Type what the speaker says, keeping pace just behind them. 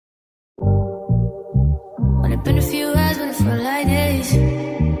been a few hours, but it felt like days.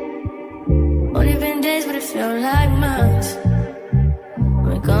 Only been days, but it felt like months.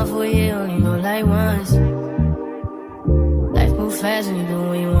 Been gone for a year, only know like once. Life moves fast when you do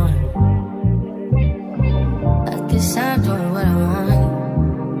what you want. At this time, doing what I want.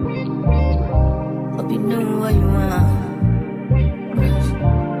 Hope you doing what you want.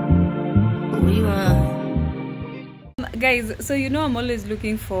 What you want. Guys, so you know I'm always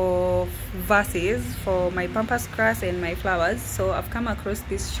looking for vases for my pampas grass and my flowers, so I've come across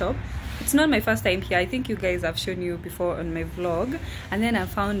this shop. It's not my first time here. I think you guys have shown you before on my vlog, and then I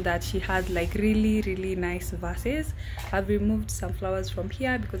found that she has like really nice vases. I've removed some flowers from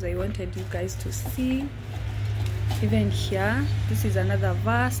here because I wanted you guys to see. Even here, this is another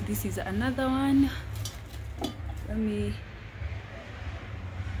vase, this is another one. Let me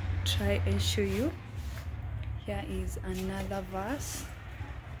try and show you. Here is another vase.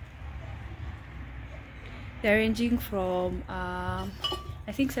 They're ranging from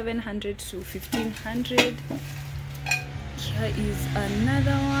I think 700 to 1500. Here is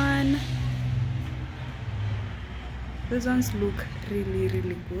another one. Those ones look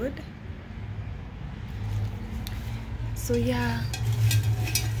really good. So yeah,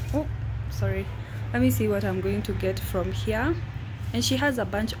 oh sorry, let me see what I'm going to get from here. And she has a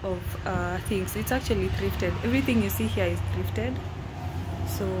bunch of things. It's actually thrifted. Everything you see here is thrifted.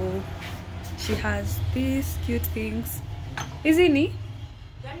 So she has these cute things. Isn't it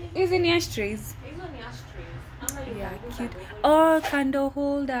ashtrays? Yeah, cute. Oh, candle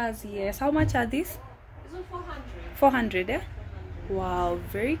holders. Yes. How much are these? 400, eh? Wow,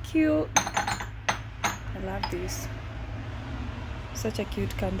 very cute. I love this. Such a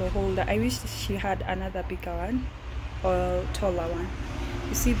cute candle holder. I wish she had another bigger one or taller one.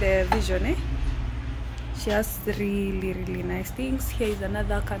 You see the vision, eh? She has really nice things. Here is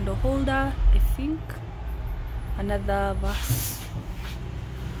another candle holder, I think. Another vase.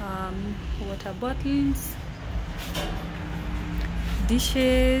 Water bottles,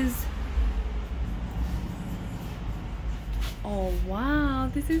 dishes. Oh wow,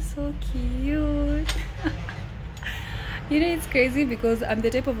 this is so cute. You know, it's crazy because I'm the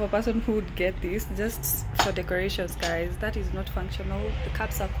type of a person who would get this just for decorations, guys. That is not functional. The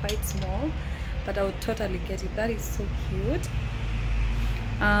cups are quite small, but I would totally get it. That is so cute.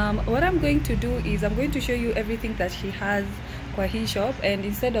 What I'm going to do is I'm going to show you everything that she has kwa hii shop, and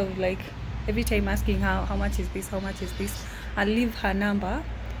instead of like every time asking her how much is this, how much is this, I'll leave her number,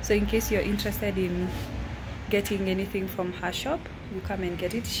 so in case you're interested in getting anything from her shop, you come and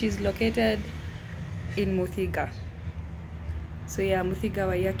get it. She's located in Muthiga. So yeah, Muthiga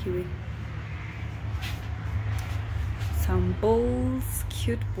Wayakiwe. Some bowls,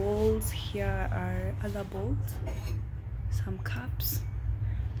 cute bowls. Here are other bowls. Some cups,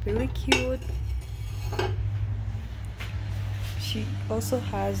 really cute. She also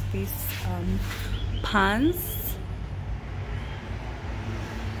has these pans.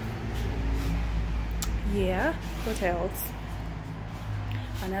 Yeah, what else?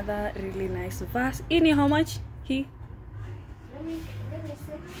 Another really nice vase. Ini, how much? He? Let me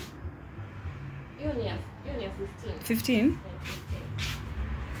see. Unia 15. 15?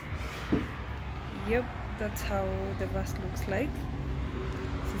 Yep, that's how the vase looks like.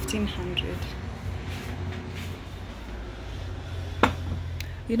 1500.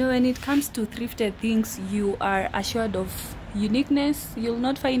 You know, when it comes to thrifted things, you are assured of uniqueness. You'll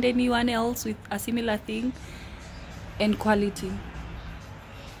not find anyone else with a similar thing and quality.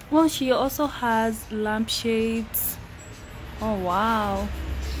 Well, she also has lampshades. Oh wow.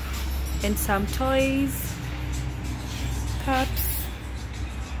 And some toys, cups,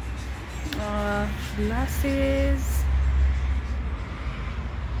 glasses.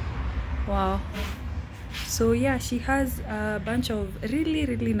 Wow. So yeah, she has a bunch of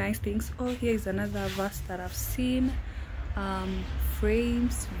really nice things. Oh, here is another vase that I've seen.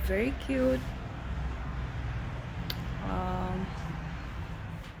 Frames, very cute.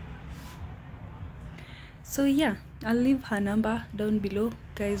 So yeah, I'll leave her number down below,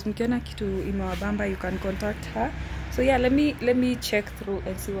 guys. Mkiona kitu imewabamba, you can contact her. So yeah, let me check through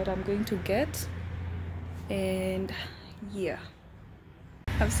and see what I'm going to get. And yeah,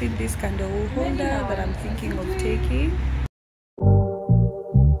 I've seen this candle holder that I'm thinking of taking.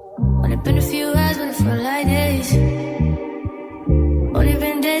 Only been a few hours, but it felt like days. Only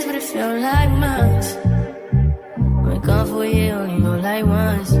been days, but it felt like months. Been gone for a year, only know like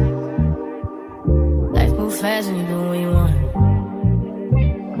once. Life moves fast when you do what you want.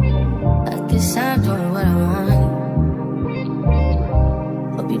 At this time, doing what I want.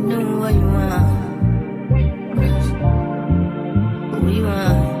 Hope you doing what you want. What you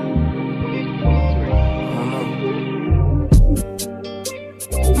want.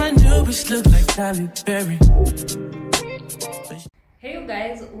 Halle Berry. Hey you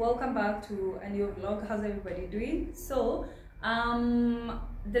guys, welcome back to a new vlog. How's everybody doing? So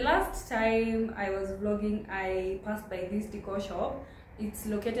the last time I was vlogging, I passed by this decor shop. It's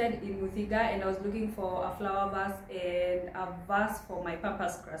located in Muthiga, and I was looking for a flower vase and a vase for my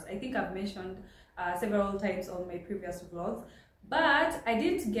pampas grass. I think I've mentioned several times on my previous vlogs, but I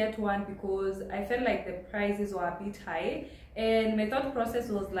didn't get one because I felt like the prices were a bit high, and my thought process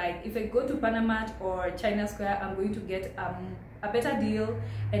was like, if I go to Panamat or China Square, I'm going to get a better deal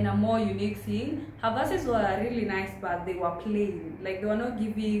and a more unique thing. Her vases were really nice, but they were plain, like they were not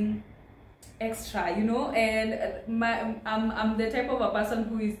giving extra, you know. And I'm the type of a person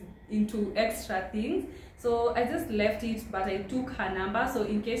who is into extra things, so I just left it, but I took her number. So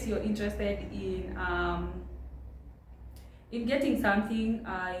in case you're interested in getting something,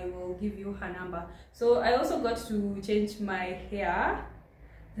 I will give you her number. So I also got to change my hair.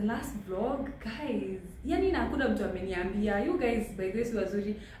 The last vlog, guys, yani hakuna mtu ameniambia, you guys by this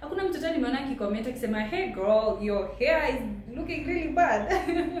wazuri, hakuna mtu tani nimeona kikomenta akisema, hey girl, your hair is looking really bad.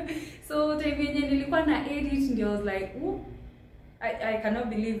 So time yenye nilikuwa na edit, and I was like, ooh, I cannot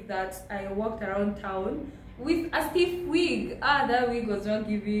believe that I walked around town with a stiff wig. That wig was not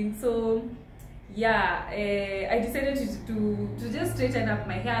giving. So yeah, I decided to just straighten up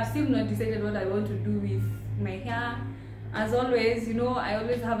my hair. I've still not decided what I want to do with my hair. As always, you know, I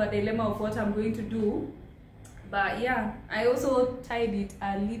always have a dilemma of what I'm going to do. But yeah, I also tied it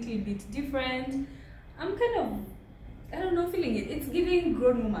a little bit different. I'm kind of, I don't know, feeling it. It's giving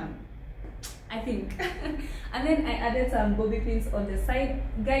grown woman, I think. And then I added some bobby pins on the side.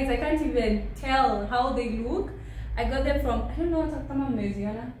 Guys, I can't even tell how they look. I got them from, I don't know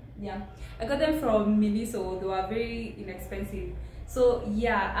what, yeah, I got them from Miniso. They were very inexpensive. So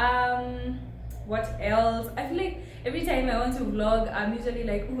yeah, what else? I feel like every time I want to vlog, I'm usually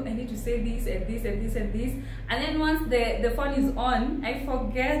like, oh, I need to say this and this and this and this, and then once the phone is on, I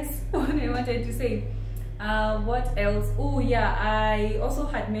forget what I wanted to say. What else? Oh yeah, I also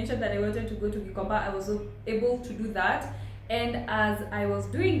had mentioned that I wanted to go to Gikomba. I was able to do that, and as I was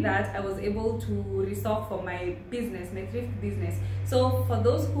doing that, I was able to restock for my business, my thrift business. So for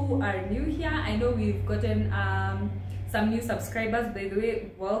those who are new here, I know we've gotten some new subscribers. By the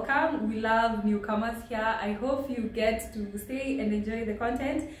way, welcome. We love newcomers here. I hope you get to stay and enjoy the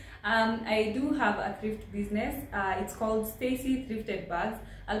content. I do have a thrift business. It's called Stacy Thrifted Bags.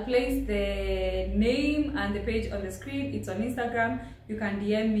 I'll place the name and the page on the screen. It's on Instagram. You can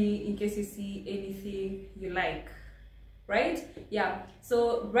DM me in case you see anything you like. Right? Yeah.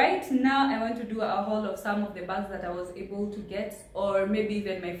 So right now I want to do a haul of some of the bags that I was able to get, or maybe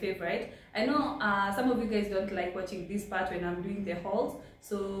even my favorite. I know some of you guys don't like watching this part when I'm doing the hauls,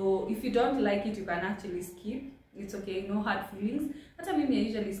 so if you don't like it, you can actually skip. It's okay, no hard feelings. But I mean, I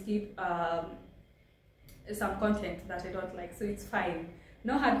usually skip some content that I don't like, so it's fine,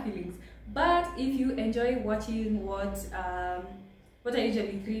 no hard feelings. But if you enjoy watching what I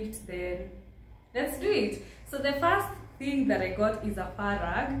usually thrift, then let's do it. So the first thing that I got is a fur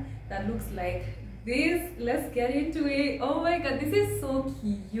rag that looks like this. Let's get into it. Oh my god, this is so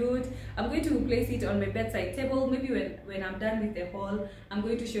cute. I'm going to place it on my bedside table. Maybe when I'm done with the haul, I'm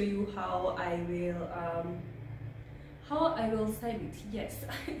going to show you how I will style it. Yes.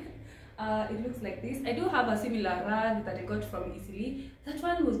 It looks like this. I do have a similar rag that I got from Italy. That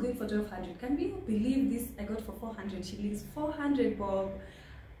one was going for 1200. Can you believe this? I got for 400 shillings. 400 bob.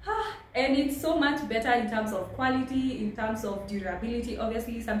 And it's so much better in terms of quality, in terms of durability.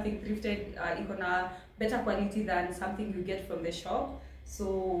 Obviously something thrifted is a better quality than something you get from the shop.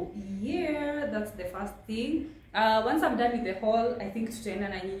 So yeah, that's the first thing. Once I'm done with the haul, I think tutaenda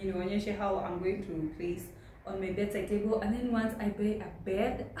na nyinyi nionyeshe how I'm going to place on my bedside table. And then once I buy a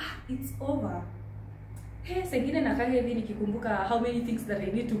bed, it's over. Hey, sengine nakaa hivi nikikumbuka how many things that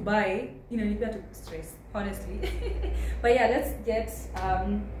I need to buy, inanipea to stress, honestly. But yeah, let's get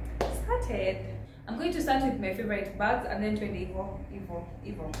started. I'm going to start with my favorite bags and then try the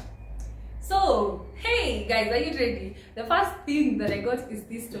Evo. So hey guys, are you ready? The first thing that I got is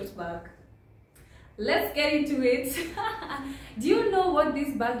this tote bag. Let's get into it. Do you know what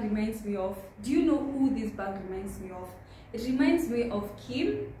this bag reminds me of? Do you know who this bag reminds me of? It reminds me of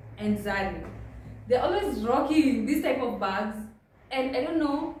Kim and Zari. They're always rocking this type of bags, and I don't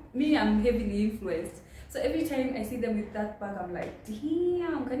know, me, I'm heavily influenced. So every time I see them with that bag, I'm like,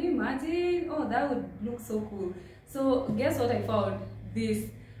 damn, can you imagine? Oh, that would look so cool. So guess what I found? This.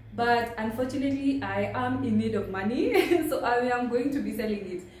 But unfortunately, I am in need of money, so I am going to be selling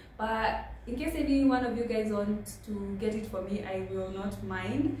it. But in case any one of you guys want to get it for me, I will not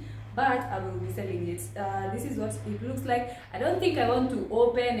mind. but I will be selling it. This is what it looks like. I don't think I want to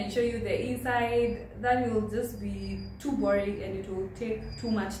open and show you the inside. That will just be too boring and it will take too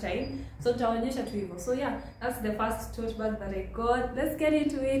much time, so nitaonyesha tu hivyo. So yeah, that's the first tote bag that I got. Let's get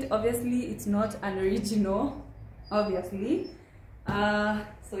into it. Obviously it's not an original, obviously.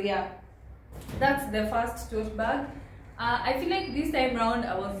 So yeah, that's the first tote bag. I feel like this time round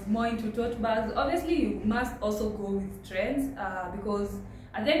I was more into tote bags. Obviously you must also go with trends, because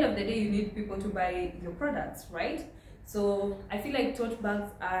at the end of the day you need people to buy your products, right? So I feel like tote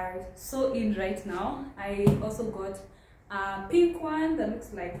bags are so in right now. I also got a pink one that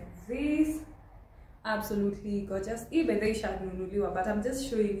looks like this. Absolutely gorgeous. Even they shanunuliwa, but I'm just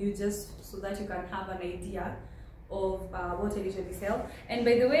showing you just so that you can have an idea of what I usually sell. And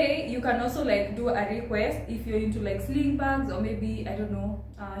by the way, you can also like do a request if you're into like sling bags, or maybe I don't know,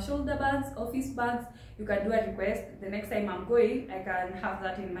 shoulder bags, office bags. You can do a request. The next time I'm going, I can have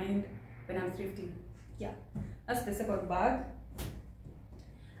that in mind when I'm thrifting. Yeah, that's the second bag.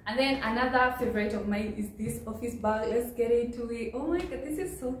 And then another favorite of mine is this office bag. Let's get into it. Oh my god, this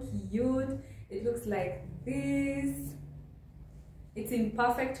is so cute. It looks like this. It's in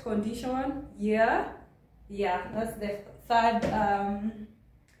perfect condition. Yeah, that's the third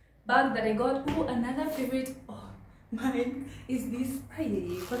bag that I got. Oh, another favorite of mine is this.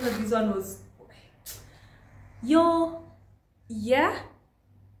 Because this one was yeah.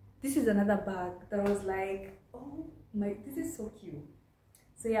 This is another bag that was like, oh my, this is so cute.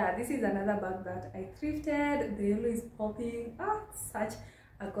 So yeah, this is another bag that I thrifted. The yellow is popping. Such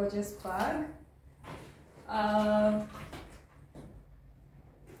a gorgeous bag.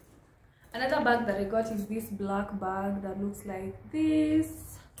 Another bag that I got is this black bag that looks like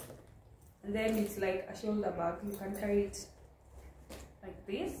this, and then it's like a shoulder bag. You can carry it like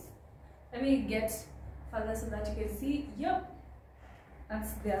this. Let me get further so that you can see. Yep,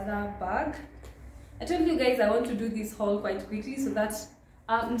 that's the other bag. I told you guys I want to do this haul quite quickly so that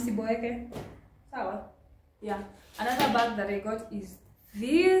msiboeke. Sawa. Yeah, another bag that I got is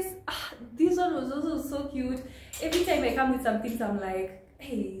this. This one was also so cute. Every time I come with some things, I'm like,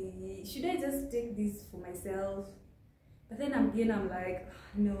 hey, should I just take this for myself? But then again, I'm like,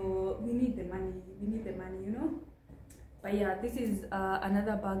 no, we need the money, you know. But yeah, this is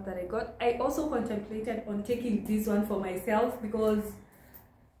another bag that I got. I also contemplated on taking this one for myself, because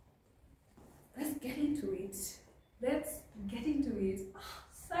let's get into it.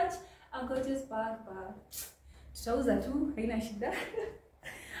 Such a gorgeous bag. Tutauza tu, haina shida.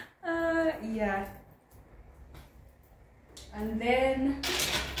 Yeah. And then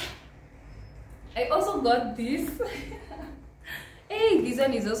I also got this. Hey, this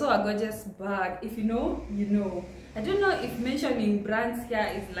one is also a gorgeous bag. If you know, you know. I don't know if mentioning brands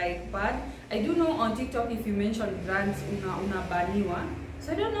here is like bad. I do know on TikTok if you mention brands una baniwa.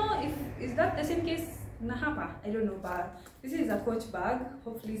 So I don't know if is that the same case na hapa. I don't know, but this is a Coach bag.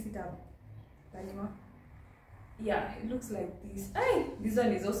 Hopefully sita baniwa. Yeah, it looks like this. Hey, this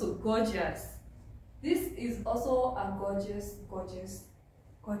one is also gorgeous. This is also a gorgeous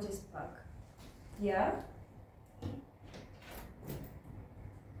bag. Yeah.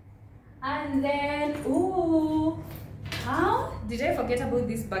 And then, ooh, how did I forget about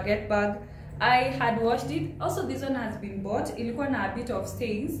this baguette bag? I had washed it. Also, this one has been bought. Ilikuwa na a bit of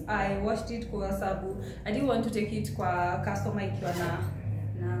stains. I washed it kwa sabu. I didn't want to take it kwa customer ikiwa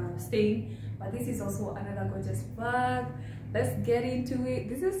na stain. But this is also another gorgeous bag. Let's get into it.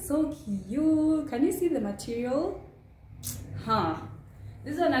 This is so cute. Can you see the material?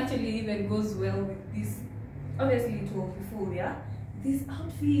 This one actually even goes well with this. Obviously it will be full, yeah? This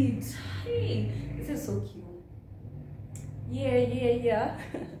outfit. Hey, this is so cute. Yeah. Yeah,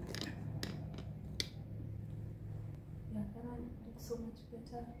 that one looks so much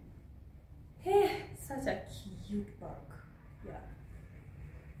better. Hey, such a cute bag. Yeah.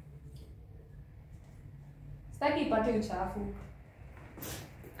 Staki ipate uchafu.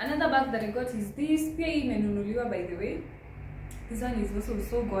 Another bag that I got is this. Pia imenunuliwa, by the way. This one is also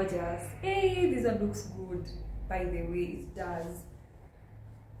so gorgeous. Hey, this one looks good. By the way, it does.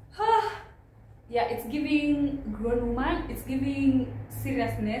 Yeah, it's giving grown woman. It's giving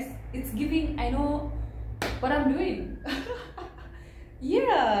seriousness. It's giving, I know what I'm doing.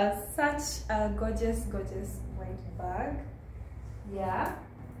 Yeah, such a gorgeous white bag. Yeah.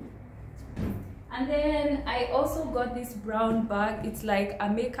 And then I also got this brown bag. It's like a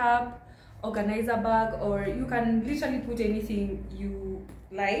makeup organizer bag, or you can literally put anything you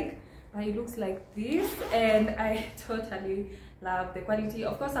like. But it looks like this, and I totally love the quality.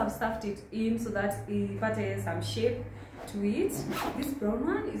 Of course, I've stuffed it in so that it has some shape to it. This brown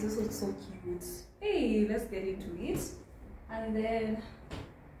one is also so cute. Hey, let's get into it. And then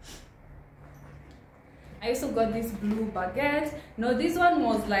I also got this blue baguette. No, this one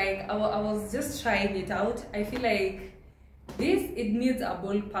was like I was just trying it out. I feel like it needs a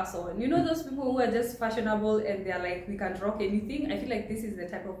bold person. You know those people who are just fashionable and they're like, we can rock anything. I feel like this is the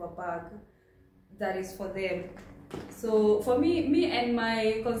type of a bag that is for them. So for me and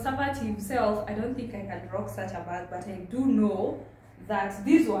my conservative self, I don't think I can rock such a bag, but I do know that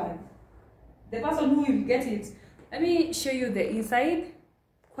this one, the person who will get it, let me show you the inside.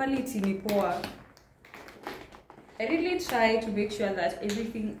 Quality ni poor. I really try to make sure that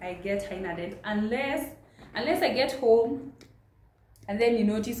everything I get haina dent, unless I get home and then you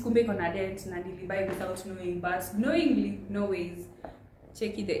notice kumbe kona dent na nilibuy without knowing, but knowingly, no ways.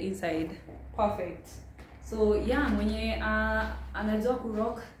 Check it the inside. Perfect. So yeah, mwenye anajua ku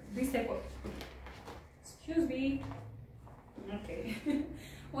rock this type of, excuse me, okay.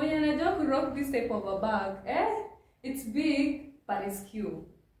 Mwenye anajua ku rock this type of a bag, it's big but it's cute.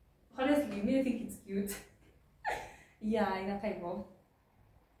 Honestly, me I think it's cute. Yeah, in a type of.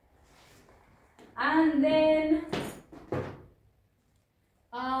 And then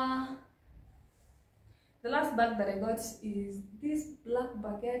the last bag that I got is this black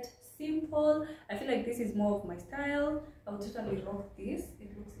baguette. Simple. I feel like this is more of my style. I'll totally rock this.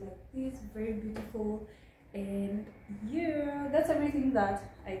 It looks like this, very beautiful. And yeah, that's everything that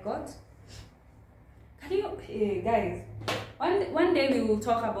I got. Can you guys, one day we will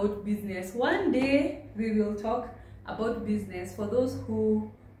talk about business. One day we will talk about business for those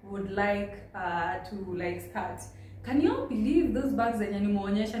who would like to like start. Can you believe those bags that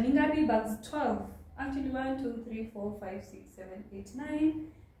nimeonyesha? Ni ngapi bags? 12. Actually 1 2 3 4 5 6 7 8 9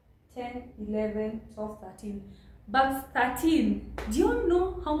 10 11 12 13 bags. 13. Do you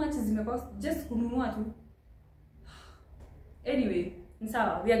know how much is in the cost just kununua tu? Anyway,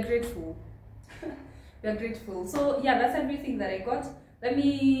 sawa, we are grateful. We are grateful. So yeah, that's everything that I got. Let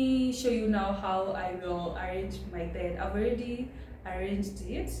me show you now how I will arrange my bed. I've already arranged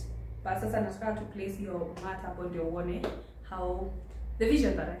it, but sasa nataka to place your mat upon your one, how the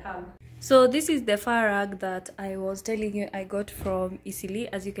vision that I have. So this is the fur rug that I was telling you I got from Easily.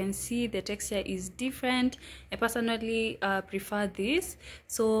 As you can see, the texture is different. I personally prefer this.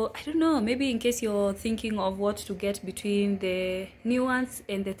 So I don't know, maybe in case you're thinking of what to get between the new ones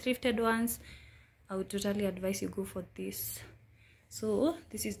and the thrifted ones, I would totally advise you go for this. So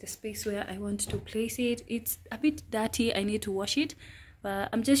this is the space where I want to place it. It's a bit dirty, I need to wash it, but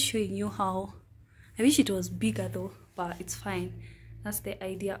I'm just showing you how. I wish it was bigger though, but it's fine. That's the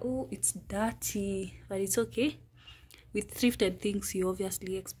idea. Oh, it's dirty, but it's okay. With thrifted things, you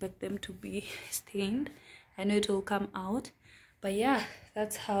obviously expect them to be stained. I know it will come out, but yeah,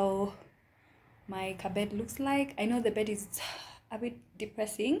 that's how my bed looks like. I know the bed is a bit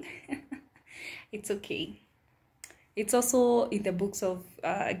depressing. It's okay. It's also in the books of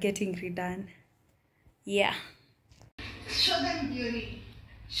getting redone. Yeah. Show them beauty.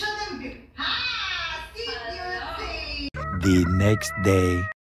 Show them beauty. Ah, see beauty. The next day.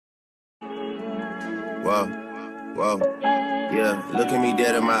 Whoa, whoa, yeah. Look at me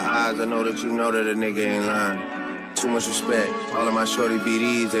dead in my eyes. I know that you know that a nigga ain't lying. Too much respect. All of my shorty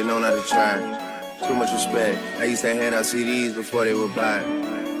BDs, they know not to try. Too much respect. I used to hand out CDs before they would buy.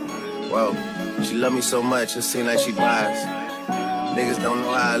 Whoa, she love me so much, it seem like she buys. Niggas don't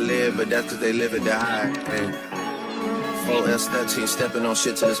know how I live, but that's cause they live it to hide. Hey. 4S13, stepping on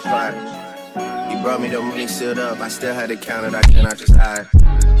shit to this pride. He brought me the money sealed up, I still had to count it, I cannot just hide.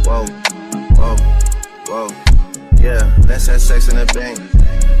 Whoa, whoa, whoa. Yeah, let's have sex in the bank.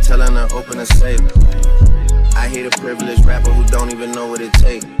 Telling her open a safe. I hate a privileged rapper who don't even know what it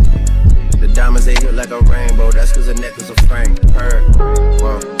takes. The diamonds they hit like a rainbow, that's cause the necklace a frame. Heard.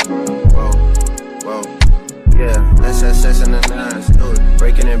 Whoa, whoa, whoa. Yeah, let's have sex in the nines. Do it.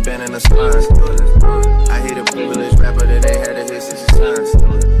 Breaking and bending the spines. Do it. I hate a privileged rapper that they had to hit 60 times.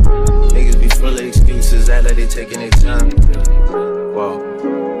 Niggas be full of excuses, act like they taking their time. Whoa,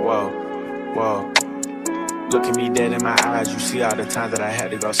 whoa, whoa. Look at me dead in my eyes, you see all the times that I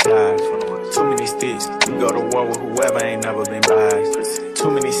had to go slide. Too many sticks, you go to war with whoever ain't never been biased. Too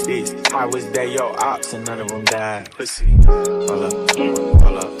many sticks, I was there, your ops, and none of them died. Pussy. Hold up, hold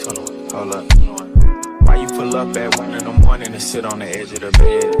up, hold up. Why you pull up at 1 in the morning and sit on the edge of the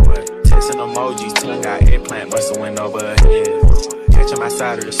bed? Texting emojis, tongue out eggplant, bustin' went over her head. Catching my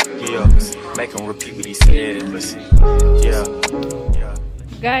side of the skill, make him repeat what he said. Pussy. Yeah.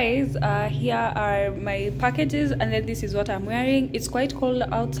 Guys, here are my packages, and then this is what I'm wearing. It's quite cold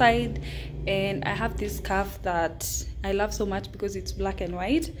outside, and I have this scarf that I love so much because it's black and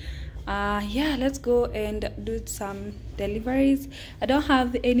white. Yeah, let's go and do some deliveries. I don't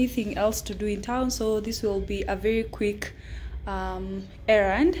have anything else to do in town, so this will be a very quick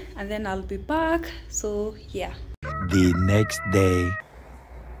errand, and then I'll be back. So yeah. The next day.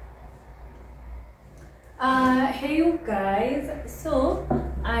 Hey you guys, so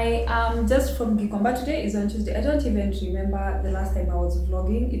I am just from Gikomba. Today is on Tuesday. I don't even remember the last time I was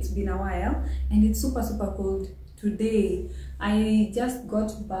vlogging. It's been a while, and it's super cold today. I just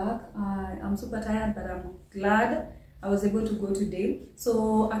got back. I'm super tired, but I'm glad I was able to go today.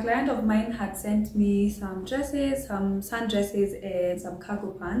 So a client of mine had sent me some dresses, some sundresses, and some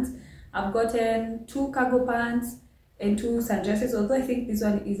cargo pants. I've gotten 2 cargo pants and 2 sundresses, although I think this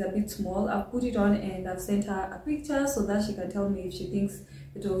one is a bit small. I've put it on and I've sent her a picture so that she can tell me if she thinks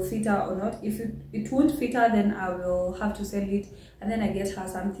it will fit her or not. If it won't fit her, then I will have to sell it and then I get her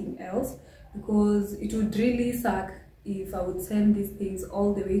something else, because it would really suck if I would send these things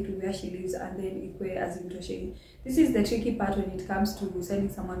all the way to where she lives and then Ikwe as in Toshe. This is the tricky part when it comes to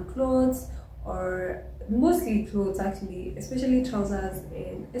sending someone clothes, or mostly clothes actually, especially trousers,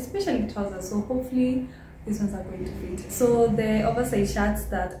 so hopefully these ones are going to fit. So the oversized shirts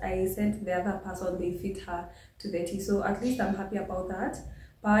that I sent the other person, they fit her to the T, so at least I'm happy about that.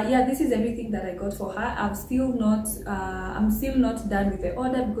 But yeah, this is everything that I got for her. I'm still not done with the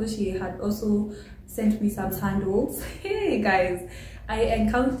order, because she had also sent me some sandals. Hey guys, I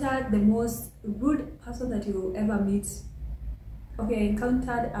encountered the most rude person that you will ever meet. Okay, I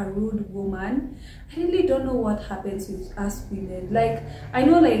encountered a rude woman. I really don't know what happens with us women. Like, I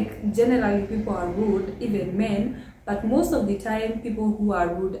know like generally people are rude, even men, but most of the time people who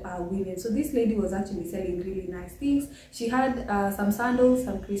are rude are women. So this lady was actually selling really nice things. She had some sandals,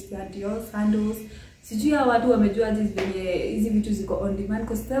 some Christian Dior sandals. Sijui hawa watu wamejua hizi vitu ziko on demand,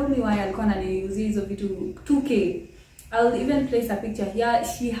 because tell me why alikuwa ananiuzia hizo vitu 2K. I'll even place a picture here.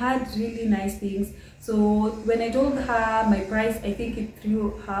 She had really nice things. So when I told her my price, I think it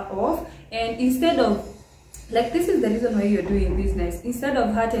threw her off. And instead of, like, this is the reason why you're doing business. Instead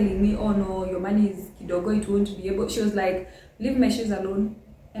of her telling me, oh no, your money is kidogo, it won't be able, she was like, leave my shoes alone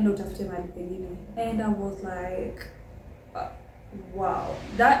and utafute mahali pengine. And I was like, wow,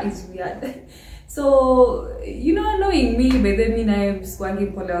 that is weird. So, you know, knowing me, by the mean I was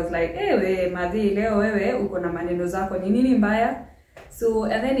like, hey, madhi leo wewe uko na maneno zako ni nini mbaya? So,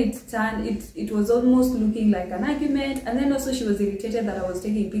 and then it was almost looking like an argument. And then also she was irritated that I was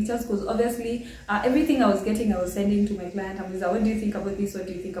taking pictures, because obviously everything I was getting, I was sending to my client. I was like, what do you think about this? What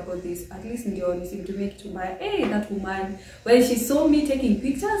do you think about this? At least ndio nisim to make to my, hey, that woman, when she saw me taking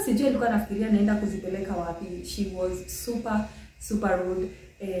pictures, sijui alikuwa nafikiria naenda kuzipeleka wapi. She was super rude.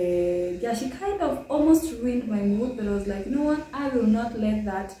 Yeah, she kind of almost ruined my mood, but I was like, you know what, I will not let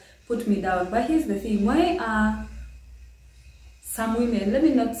that put me down. But here's the thing, why are some women, let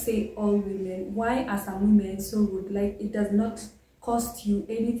me not say all women, why are some women so rude? Like, it does not cost you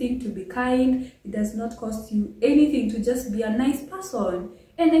anything to be kind, it does not cost you anything to just be a nice person.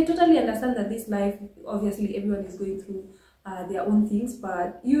 And I totally understand that this life, obviously everyone is going through their own things,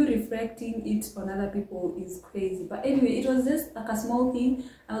 but you reflecting it on other people is crazy. But anyway, it was just like a small thing.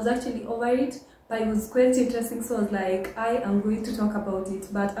 I was actually over it, but it was quite interesting, so I was like, I am going to talk about it.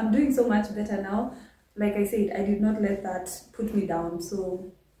 But I'm doing so much better now. Like I said, I did not let that put me down.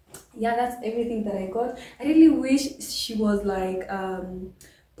 So yeah, that's everything that I got. I really wish she was like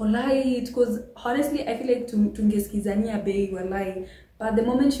polite, because honestly I feel like tungesikizania bei walai. But the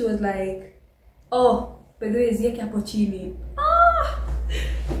moment she was like, oh, by the way, zieke hapo chini.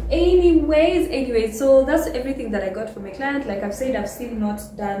 Anyways, so that's everything that I got from my client. Like I've said, I'm still not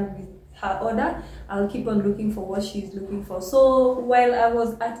done with her order. I'll keep on looking for what she's looking for. So while I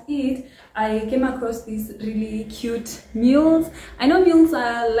was at it, I came across these really cute mules. I know mules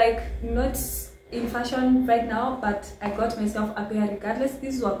are like not in fashion right now, but I got myself a pair regardless.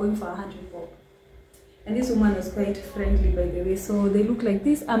 These were going for 100 bob. And this woman was quite friendly, by the way. So they look like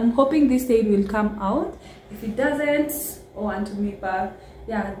this. I'm hoping this stain will come out. If it doesn't, oh, and to me back.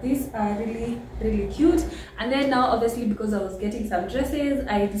 Yeah, these are really cute. And then now, obviously, because I was getting some dresses,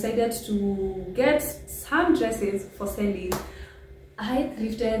 I decided to get some dresses for selling. I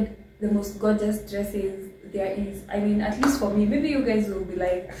thrifted the most gorgeous dresses there is. I mean, at least for me. Maybe you guys will be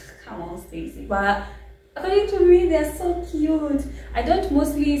like, come on, Stacey, but according to me, they're so cute. I don't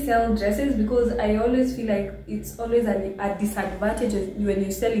mostly sell dresses because I always feel like it's always a disadvantage when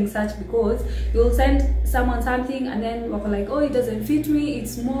you're selling such, because you'll send someone something and then we're like, oh, it doesn't fit me,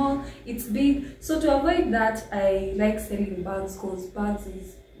 it's small, it's big. So to avoid that, I like selling bags, because bags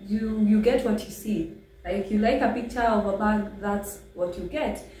is, you get what you see. Like, you like a picture of a bag, that's what you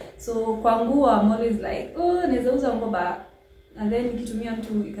get. So kwangu, I'm always like, oh, nezauza ngoba, and then nikitumia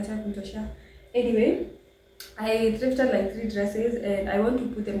mtu ikataka kumtosha. Anyway, I thrifted like 3 dresses and I want to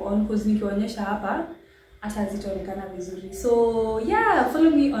put them on because nikionyesha hapa hata zitaonekana vizuri. So yeah, follow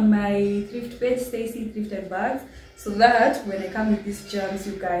me on my thrift page, Stacy Thrifted Bags, so that when I come with these gems,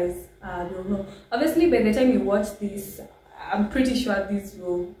 you guys will know. Obviously, by the time you watch this, I'm pretty sure these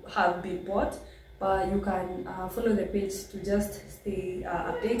will have been bought, but you can follow the page to just stay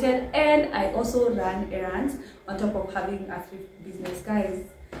updated. And I also run errands on top of having a thrift business, guys.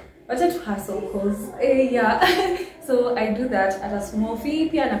 I wanted to hustle because yeah. So I do that at a small fee.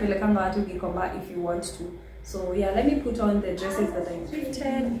 Pia napelekanga watu Gikomba if you want to. So yeah, let me put on the dresses that I thrifted,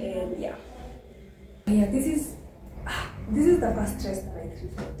 and yeah, this is the first dress that I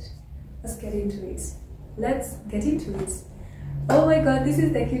thrifted. Let's get into it. Let's get into it. Oh my god, this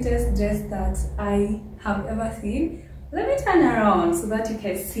is the cutest dress that I have ever seen. Let me turn around so that you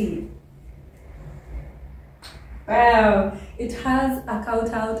can see. Wow, it has a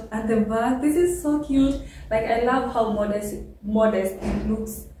cutout at the back. This is so cute. Like, I love how modest it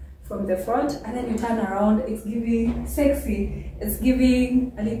looks from the front, and then you turn around, it's giving sexy, it's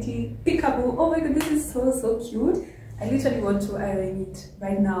giving a little peekaboo. Oh my god, this is so cute. I literally want to iron it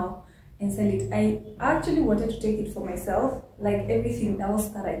right now and sell it. I actually wanted to take it for myself, like everything else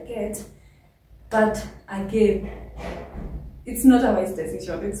that I get, but again, it's not a wise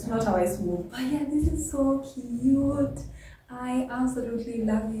decision, it's not a wise move. But yeah, this is so cute. I absolutely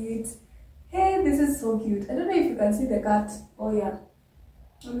love it. Hey, this is so cute. I don't know if you can see the cut. Oh yeah,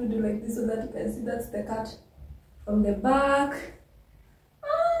 I'm gonna do like this so that you can see that's the cut from the back.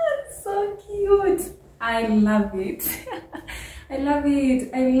 Ah, it's so cute. I love it. I love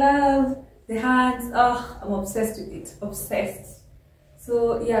it. I love the hands. Oh, I'm obsessed with it. Obsessed.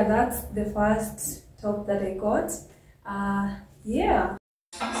 So yeah, that's the first top that I got. Yeah.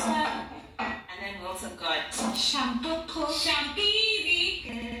 And then we also got shampoo,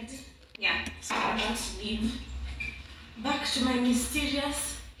 good. Yeah, so I'm going to leave. Back to my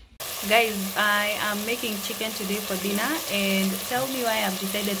mysterious. Guys, I am making chicken today for dinner, and tell me why I've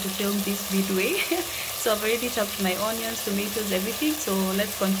decided to film this midway. So I've already chopped my onions, tomatoes, everything. So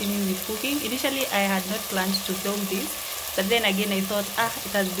let's continue with cooking. Initially, I had not planned to film this, but then again I thought,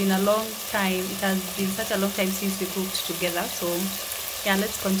 it has been a long time. It has been such a long time since we cooked together. So yeah,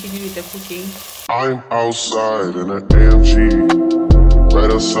 let's continue with the cooking. I'm outside in an AMG,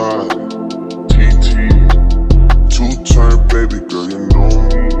 right outside, TT, two-turn baby girl, you know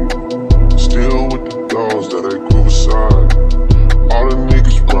me. Still with the dolls that I grew beside. All the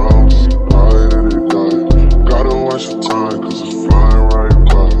niggas round me, right and they die. Gotta watch the time, cause it's flying right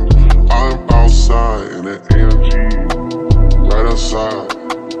by. I'm outside in an AMG, right outside,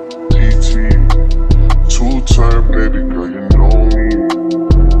 TT, two-turn baby girl, you know me.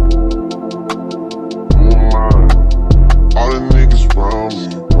 Who am I? All the niggas round me,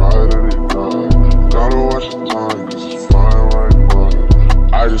 right and they die. Gotta watch the time, cause it's flying right by.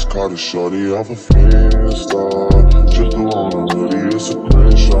 I just caught a shorty off a Finsta. Just the one on really, it's a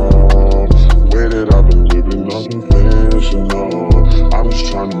crenshaw. Way that I've been living unconventional. I'm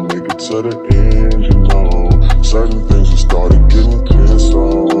just trying to make it to the end, you know. Certain things have started getting pissed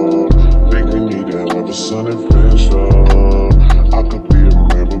off. Think we need to have a sun adventure. I could be a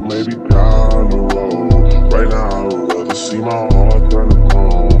man, but maybe down the road. Right now I would rather see my heart turn to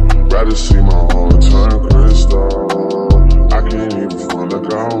chrome. Rather see my heart turn crystal. I can't even find a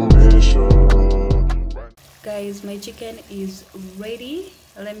combination. Guys, my chicken is ready.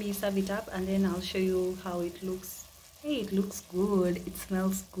 Let me serve it up and then I'll show you how it looks. Hey, it looks good. It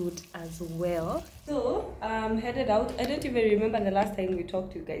smells good as well. So I'm headed out. I don't even remember the last time we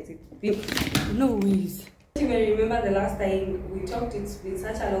talked to you guys. It's been no ways. I don't even remember the last time we talked. It's been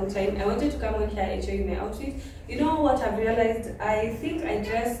such a long time. I wanted to come on here and show you my outfit. You know what I've realized? I think I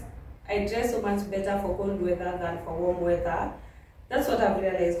dress so much better for cold weather than for warm weather. That's what I've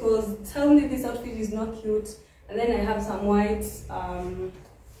realized. Because tell me this outfit is not cute. And then I have some white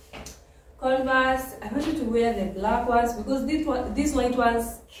Converse. I wanted to wear the black ones because these white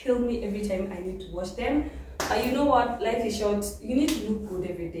ones kill me every time I need to wash them. But you know what? Life is short. You need to look good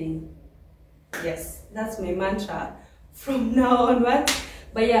every day. Yes, that's my mantra from now onwards.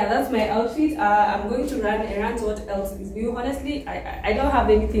 But yeah, that's my outfit. I'm going to run errands. What else is new? Honestly, I don't have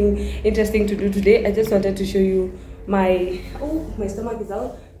anything interesting to do today. I just wanted to show you my stomach is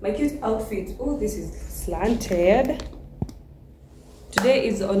out. My cute outfit. Oh, this is slanted. Today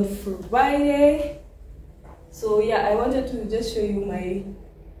is on Friday, so yeah, I wanted to just show you my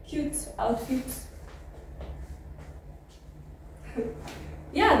cute outfit.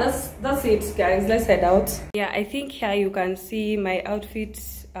 Yeah, that's it, guys. Let's head out. Yeah, I think here you can see my outfit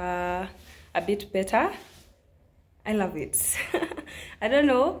a bit better. I love it. I don't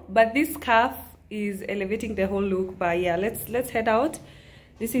know, but this scarf is elevating the whole look. But yeah, let's head out.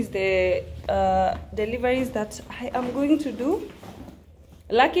 This is the deliveries that I am going to do.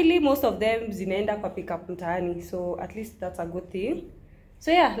 Luckily, most of them zinaenda kwa pick up mtaani, so at least that's a good thing.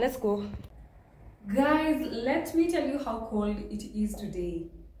 So yeah, let's go. Guys, let me tell you how cold it is today.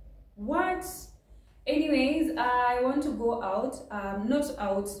 What? Anyways, I want to go out. Not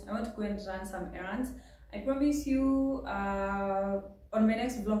out. I want to go and run some errands. I promise you, on my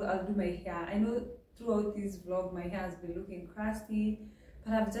next vlog, I'll do my hair. I know throughout this vlog, my hair has been looking crusty,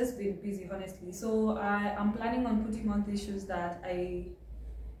 but I've just been busy, honestly. So I'm planning on putting on these shoes that I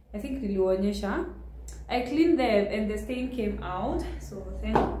think nilionyesha. I cleaned them and the stain came out, so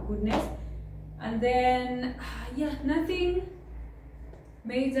thank goodness. And then yeah, nothing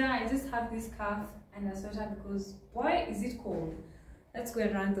major. I just have this scarf and a sweater because boy is it cold. Let's go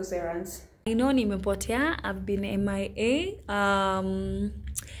and run those errands. I know nimepotea. I've been MIA and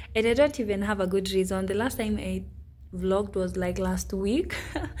I don't even have a good reason. The last time I vlogged was like last week.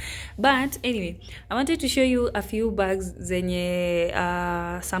 But anyway, I wanted to show you a few bags zenye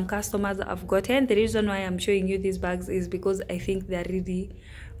some customers have gotten. The reason why I'm showing you these bags is because I think they're really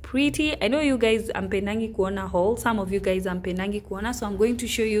pretty. I know you guys ampendangi kuona haul. Some of you guys ampendangi kuona, so I'm going to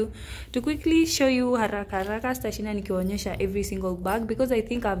show you, to quickly show you haraka haraka stashinda nikionyesha every single bag, because I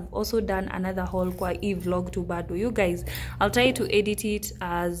think I've also done another haul kwa vlog to bado. You guys, I'll try to edit it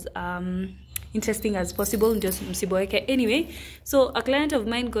as interesting as possible, just msiboeke. Anyway, so a client of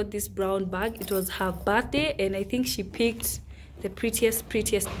mine got this brown bag. It was her birthday and I think she picked the prettiest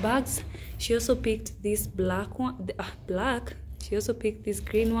bags. She also picked this black one, black. She also picked this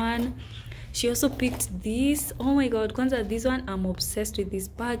green one. She also picked this. Oh my god, kwanza this one, I'm obsessed with this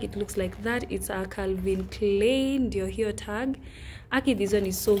bag. It looks like that. It's a Calvin Klein ndio hiyo tag. Aki, this one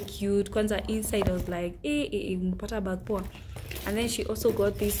is so cute. Kwanza inside I was like, mpata bag poa. And then she also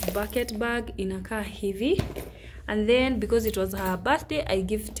got this bucket bag in a car heavy. And then because it was her birthday, I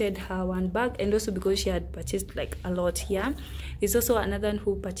gifted her one bag, and also because she had purchased like a lot here. There's also another one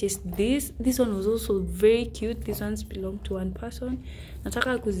who purchased this. This one was also very cute. These ones belong to one person.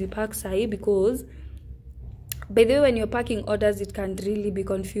 Nataka kuzipack sahi because by the way, when you're packing orders, it can really be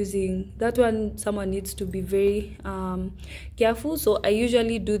confusing. That one, someone needs to be very careful. So I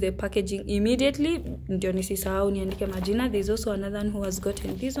usually do the packaging immediately. Ndio nisisahau niandike majina. There's also another one who has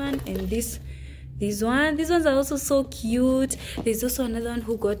gotten this one and this one. These ones are also so cute. There's also another one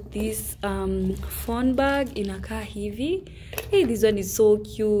who got this phone bag in a car heavy. Hey, this one is so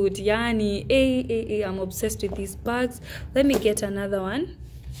cute. Yani, hey, I'm obsessed with these bags. Let me get another one.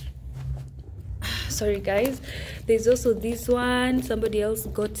 Sorry guys, there's also this one. Somebody else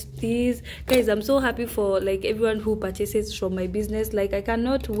got this. Guys, I'm so happy for like everyone who purchases from my business. Like, I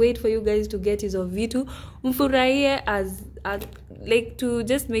cannot wait for you guys to get hizo vitu mfurahie as like to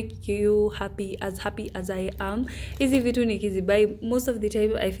just make you happy as I am. Hizi vitu nikizibuy, most of the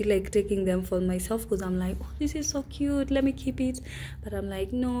time I feel like taking them for myself because I'm like, oh, this is so cute, let me keep it. But I'm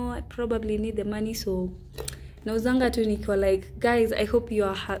like, no, I probably need the money, so nauzanga tu nikiwa like, guys, I hope you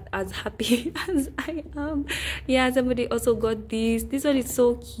are as happy as I am. Yeah, somebody also got this. This one is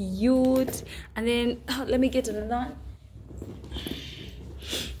so cute. And then let me get another one.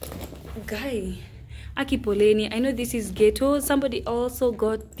 Guy, aki poleni, I know this is ghetto. Somebody also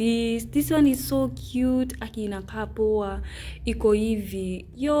got this. This one is so cute. Aki inakaa poa, iko hivi.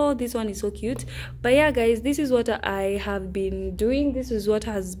 Yo, this one is so cute. But yeah guys, this is what I have been doing. This is what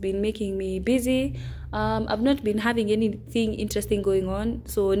has been making me busy. I've not been having anything interesting going on,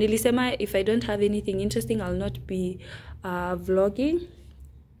 so nilisema if I don't have anything interesting, I'll not be vlogging.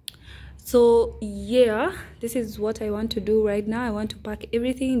 So yeah, this is what I want to do right now. I want to pack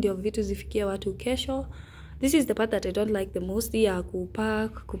everything ndio vitu zifikie watu kesho. This is the part that I don't like the most, ya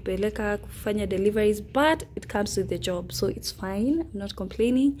kupack, kupeleka, kufanya deliveries, but it comes with the job, so it's fine. I'm not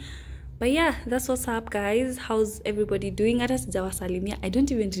complaining. But yeah, that's what's up guys. How's everybody doing? Hata sijawasalimia. I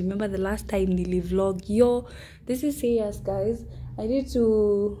don't even remember the last time nili vlog. Yo, this is serious guys. I need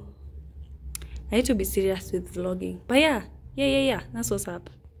to be serious with vlogging. But yeah, that's what's up.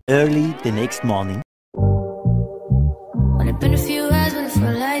 Early the next morning. Only been a few hours, but it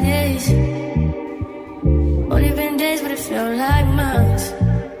felt like days. Only been days, but it felt like months.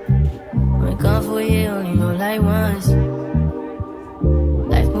 Been gone for a year, only know like once.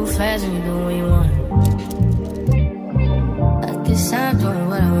 Life moves fast when you do what you want. At this time, doing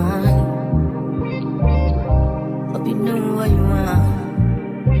what I want. Hope you doing what you want.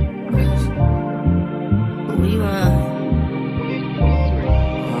 What you want.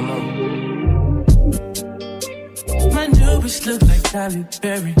 My new bitch look like Halle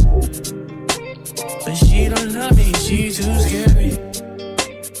Berry, but she don't love me, she too scary.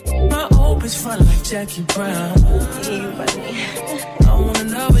 My opus front like Jackie Brown. I wanna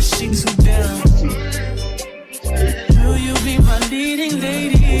know if she's too down. Will you be my leading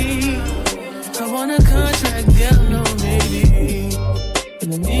lady? I want a contract, girl, no maybe. In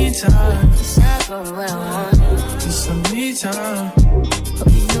the meantime, It's not going where I want. just some me time.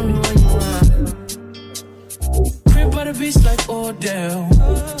 Hope you do what you want. Crib by the beach like Odell.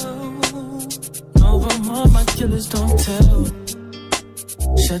 Over my killers don't tell.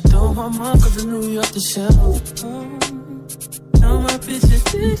 Shadow my mom, cause I New York the shelf. Now my bitch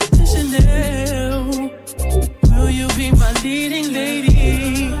is Chanel. Will you be my leading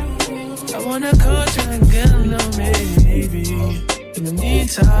lady? I want a contract, girl, no maybe. In the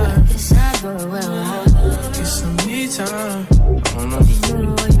meantime, It's not going where I want. get some me time. Hope you do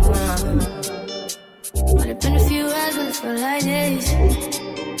what you want. But it's been a few hours, but it feel like days.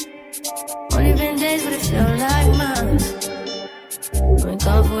 Only been days, but it feel like months. Been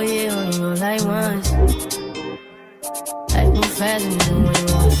gone for a year, only know like once. Life move fast and you do what you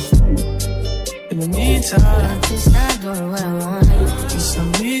want. In the meantime, It's not going where I want. get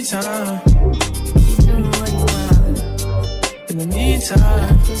some me time. You do what you want. In the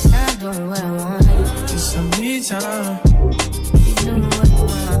meantime, It's not going where I want. get some me time. You do what you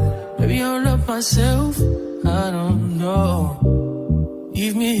want. Maybe I love myself, I don't know.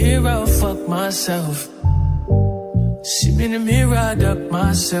 Leave me here, I'll fuck myself. See me in the mirror, I duck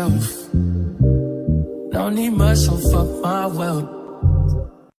myself. Don't need much, so fuck my wealth.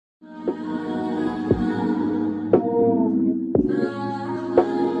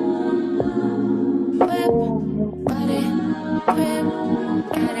 Whip, body, whip,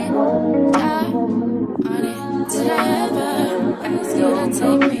 got it, die on it. Did I ever ask you to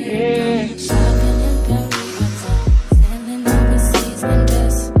take me shopping in Paris? Standing overseas in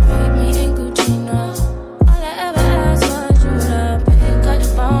this, paid me in Gucci, no. All I ever asked was you to pick up the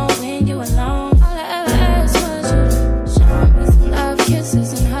phone when you alone. All I ever asked was you to show me some love,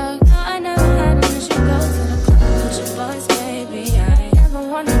 kisses and hugs. No, I never had to miss you go to the club with your boys, baby. I never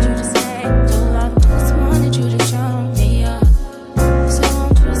wanted you to stay too long. Just wanted you to show me up. So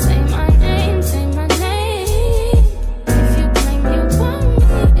won't you say my name, say my name? If you claim you want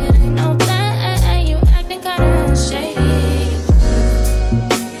me, it ain't no plan. You acting kinda shady.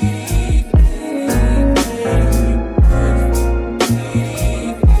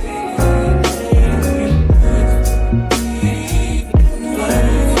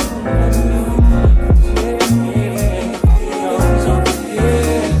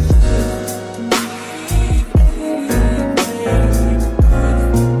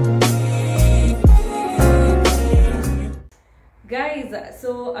 Guys,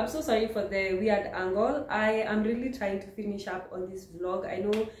 so I'm so sorry for the weird angle. I am really trying to finish up on this vlog. I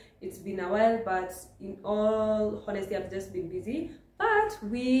know it's been a while, but in all honesty, I've just been busy. But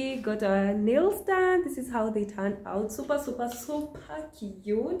we got our nails done. This is how they turned out. Super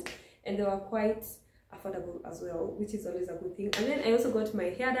cute, and they were quite affordable as well, which is always a good thing. And then I also got my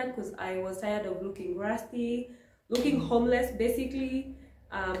hair done because I was tired of looking rusty, looking homeless basically.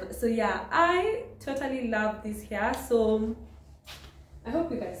 So yeah, I totally love this hair. So I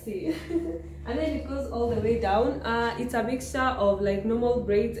hope you can see. And then it goes all the way down. It's a mixture of like normal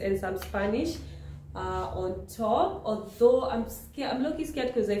braids and some Spanish on top. Although I'm low-key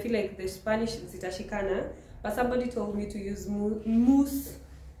scared because I feel like the Spanish is itashikana, but somebody told me to use mousse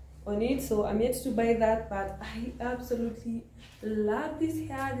on it, so I'm yet to buy that. But I absolutely love this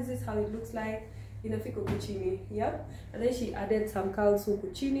hair. This is how it looks like in a fico cucini. Yep. And then she added some calzo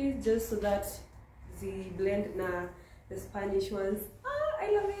cucinis just so that the blend na the Spanish ones.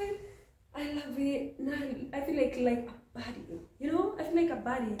 I love it. I love it. Now I feel like a baddie. You know, I feel like a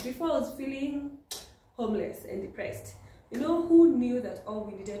baddie. Before I was feeling homeless and depressed. You know, who knew that all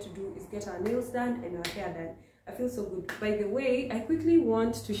we needed to do is get our nails done and our hair done? I feel so good. By the way, I quickly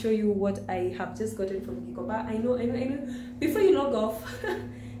want to show you what I have just gotten from Gikomba. I know. Before you log off,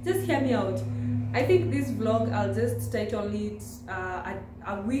 just hear me out. I think this vlog, I'll just title it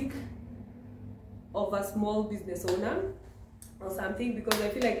a week of a small business owner or something, because I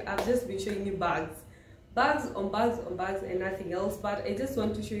feel like I've just been showing you bags on bags and nothing else. But I just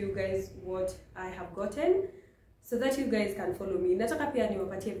want to show you guys what I have gotten so that you guys can follow me. Nataka pia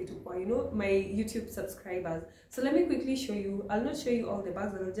niwapatie vitu kwa, you know, my YouTube subscribers. So let me quickly show you. I'll not show you all the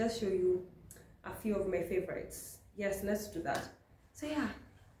bags, I'll just show you a few of my favorites. Yes, let's do that. So yeah.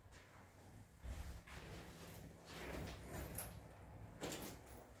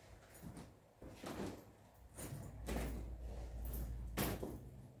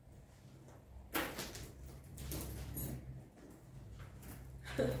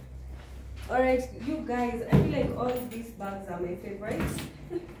 Alright, you guys, I feel like all these bags are my favorites.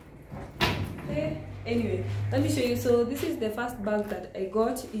 Okay, anyway, let me show you. So this is the first bag that I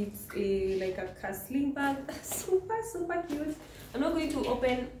got. It's a like a sling bag. super cute. I'm not going to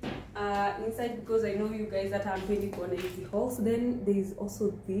open inside because I know you guys that I'm really gonna use the hauls. Then there is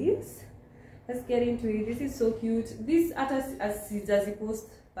also this. Let's get into it. This is so cute. This as post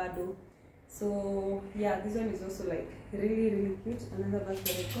bado. So yeah, this one is also like really cute. Another bag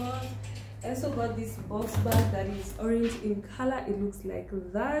that I got. I also got this box bag that is orange in color. It looks like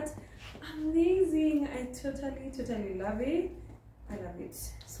that. Amazing. I totally love it. I love it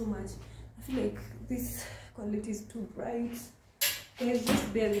so much. I feel like this quality is too bright. Guys,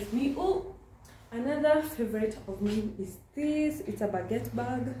 just bear with me. Oh, another favorite of mine is this. It's a baguette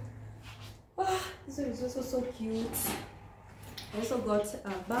bag. Oh, this one is also so cute. I also got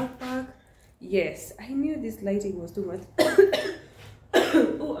a backpack. Yes, I knew this lighting was too much.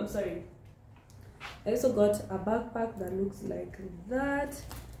 Oh, I'm sorry. I also got a backpack that looks like that.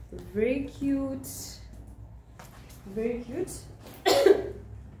 Very cute.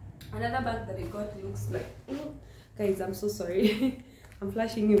 Another bag that I got looks like, oh, guys, I'm so sorry. I'm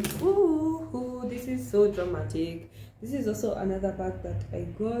flashing you. Ooh, this is so dramatic. This is also another bag that I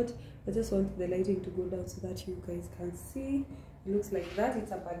got. I just want the lighting to go down so that you guys can see. It looks like that.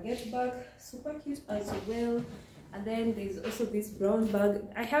 It's a baguette bag, super cute as well. And then there's also this brown bag.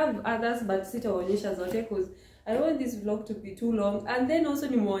 I have others, but sitaonyesha zote because I don't want this vlog to be too long. And then also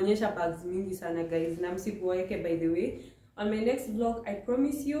nimeonyesha bags mingi sana, guys. Na msipoeke, by the way. On my next vlog, I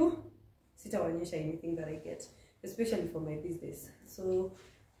promise you, sitaonyesha anything that I get, especially for my business. So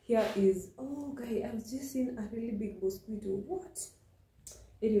here is, oh guys, I've just seen a really big mosquito. What?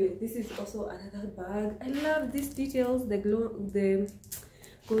 Anyway, this is also another bag. I love these details, the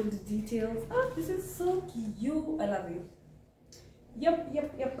gold details. Oh, this is so cute. I love it. Yep,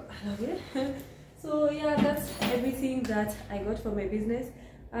 I love it. So yeah, that's everything that I got for my business.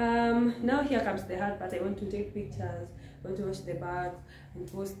 Now here comes the hard part. I want to take pictures, I want to wash the bags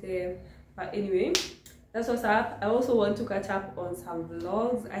and post them. But anyway, that's what's up. I also want to catch up on some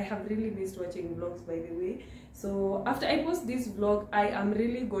vlogs. I have really missed watching vlogs, by the way. So after I post this vlog, I am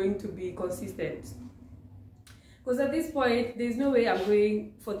really going to be consistent, because at this point there's no way I'm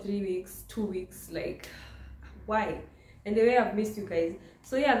going for 3 weeks, 2 weeks. Like, why? And the way I've missed you guys.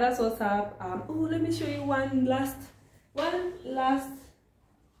 So yeah, that's what's up. Oh, let me show you one last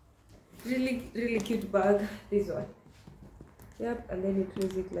really cute bag. This one. Yep, and then you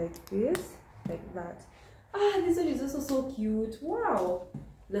close it like this, like that. This one is also so cute. Wow,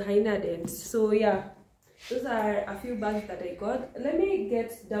 Nahaina dent. So yeah, those are a few bags that I got. Let me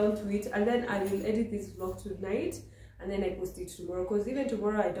get down to it, and then I will edit this vlog tonight, and then I post it tomorrow, because even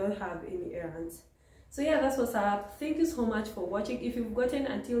tomorrow I don't have any errands. So yeah, that's what's up. Thank you so much for watching. If you've gotten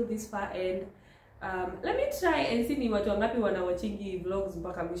until this far end, let me try and see ni watu wangapi wana watching vlogs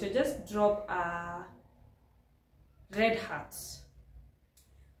mpaka mwisho. Just drop a red heart.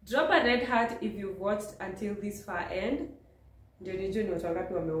 Drop a red heart if you've watched until this far end. I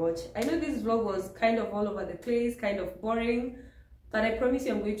know this vlog was kind of all over the place, kind of boring, but I promise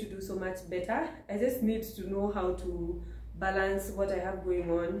you I'm going to do so much better. I just need to know how to balance what I have going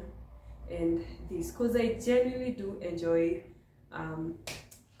on and this, because I genuinely do enjoy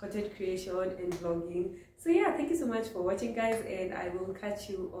content creation and vlogging. So yeah, thank you so much for watching, guys, and I will catch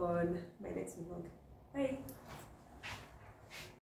you on my next vlog. Bye.